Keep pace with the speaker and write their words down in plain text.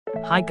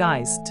Hi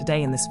guys,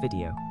 today in this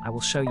video, I will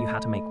show you how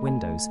to make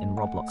windows in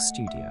Roblox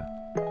Studio.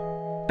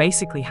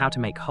 Basically how to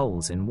make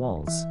holes in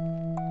walls.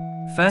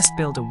 First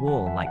build a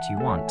wall like you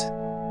want.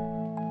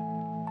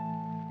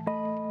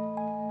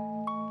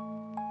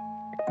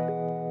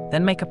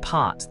 Then make a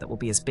part that will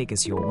be as big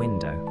as your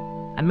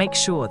window, and make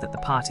sure that the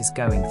part is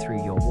going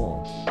through your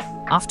wall.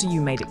 After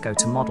you made it, go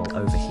to model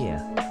over here.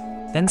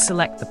 Then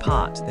select the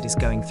part that is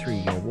going through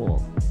your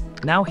wall.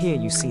 Now here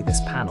you see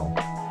this panel.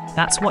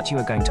 That's what you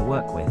are going to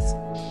work with.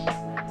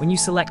 When you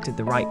selected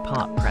the right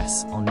part,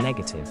 press on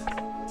negative.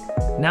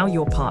 Now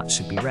your part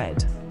should be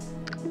red.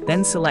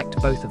 Then select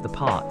both of the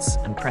parts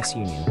and press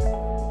union.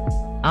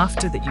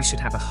 After that you should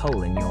have a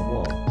hole in your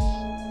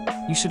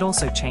wall. You should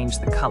also change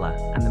the color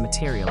and the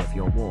material of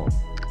your wall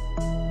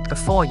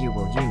before you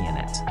will union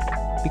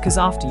it, because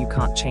after you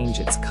can't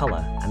change its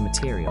color and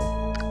material.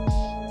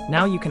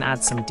 Now you can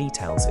add some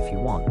details if you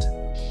want.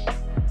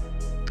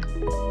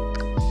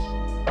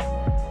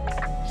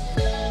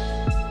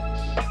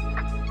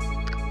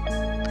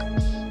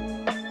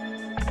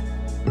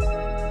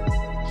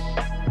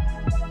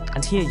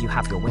 And here you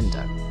have your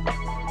window.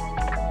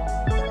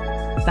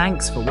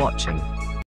 Thanks for watching.